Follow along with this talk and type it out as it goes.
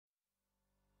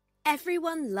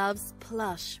Everyone loves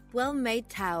plush, well-made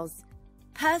towels.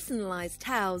 Personalized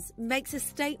towels makes a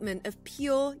statement of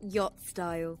pure yacht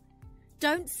style.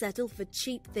 Don't settle for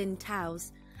cheap thin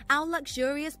towels. Our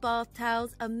luxurious bath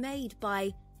towels are made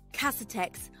by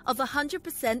Cassatex of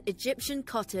 100% Egyptian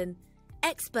cotton,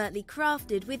 expertly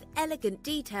crafted with elegant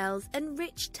details and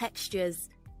rich textures.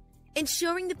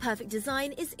 Ensuring the perfect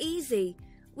design is easy.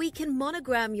 We can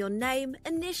monogram your name,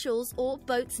 initials, or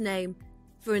boat's name.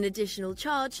 For an additional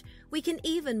charge, we can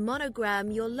even monogram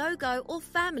your logo or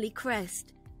family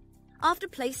crest. After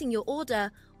placing your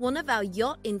order, one of our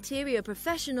yacht interior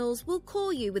professionals will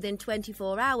call you within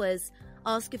 24 hours,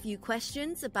 ask a few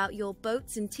questions about your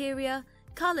boat's interior,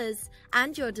 colors,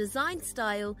 and your design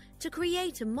style to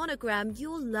create a monogram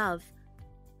you'll love.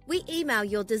 We email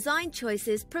your design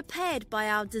choices prepared by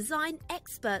our design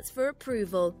experts for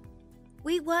approval.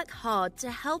 We work hard to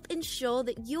help ensure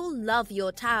that you'll love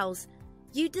your towels.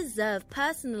 You deserve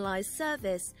personalized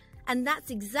service, and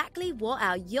that's exactly what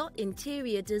our yacht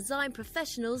interior design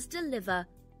professionals deliver.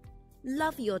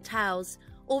 Love your towels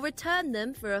or return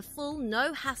them for a full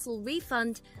no-hassle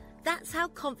refund. That's how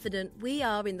confident we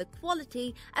are in the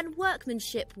quality and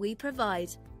workmanship we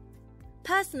provide.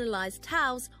 Personalized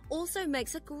towels also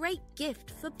makes a great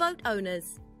gift for boat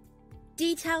owners.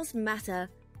 Details matter.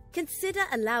 Consider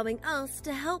allowing us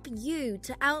to help you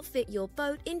to outfit your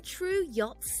boat in true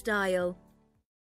yacht style.